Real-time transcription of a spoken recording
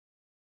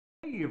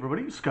Hey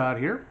everybody, Scott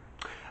here.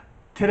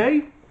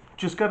 Today,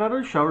 just got out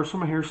of the shower, so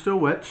my hair's still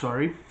wet,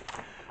 sorry.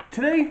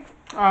 Today,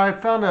 I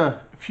found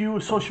a few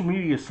social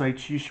media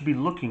sites you should be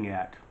looking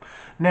at.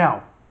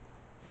 Now,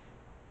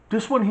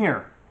 this one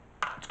here,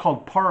 it's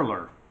called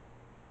Parler.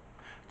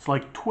 It's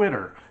like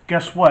Twitter.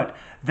 Guess what?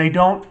 They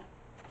don't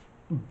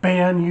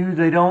ban you,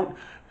 they don't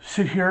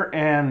sit here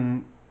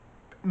and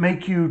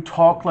make you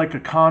talk like a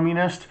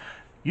communist.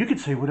 You can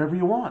say whatever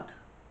you want.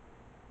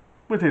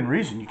 Within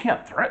reason, you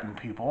can't threaten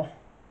people.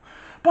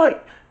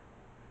 But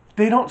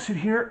they don't sit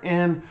here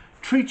and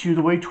treat you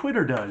the way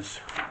Twitter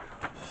does.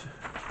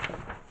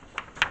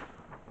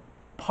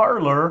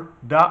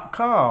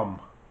 Parler.com.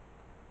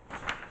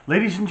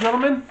 Ladies and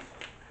gentlemen,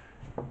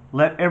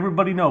 let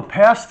everybody know.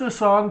 Pass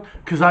this on,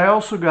 because I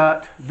also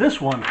got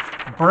this one,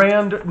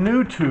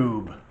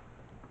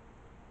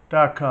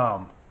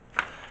 brandnewtube.com.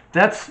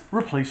 That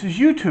replaces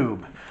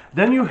YouTube.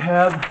 Then you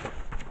have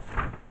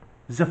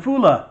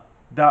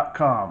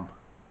Zafula.com.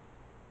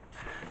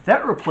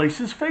 That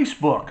replaces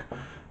Facebook.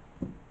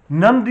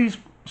 None of these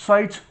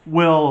sites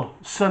will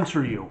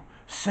censor you.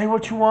 Say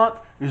what you want.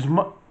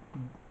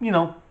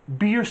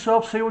 Be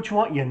yourself. Say what you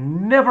want. You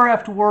never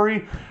have to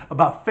worry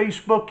about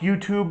Facebook,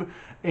 YouTube,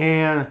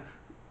 and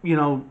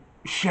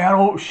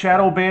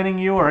shadow banning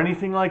you or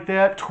anything like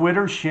that.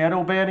 Twitter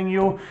shadow banning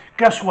you.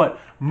 Guess what?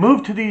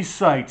 Move to these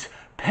sites.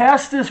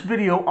 Pass this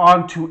video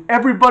on to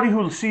everybody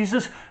who sees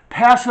this.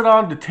 Pass it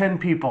on to 10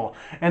 people.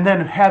 And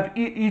then have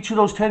each of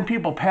those 10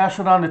 people pass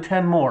it on to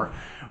 10 more.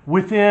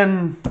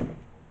 Within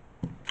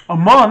a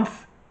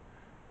month,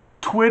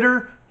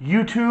 Twitter,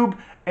 YouTube,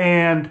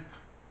 and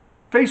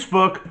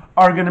Facebook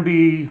are going to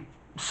be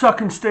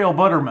sucking stale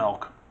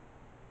buttermilk.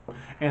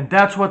 And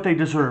that's what they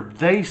deserve.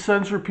 They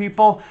censor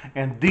people,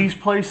 and these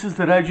places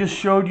that I just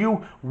showed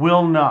you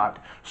will not.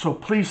 So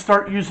please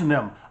start using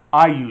them.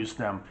 I use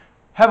them.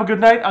 Have a good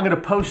night. I'm going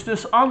to post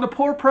this on the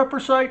Poor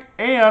Prepper site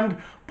and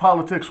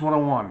Politics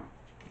 101.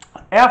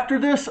 After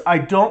this, I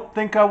don't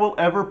think I will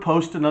ever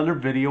post another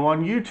video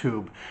on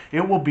YouTube.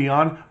 It will be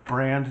on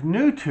Brand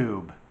New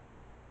Tube.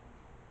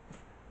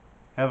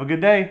 Have a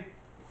good day.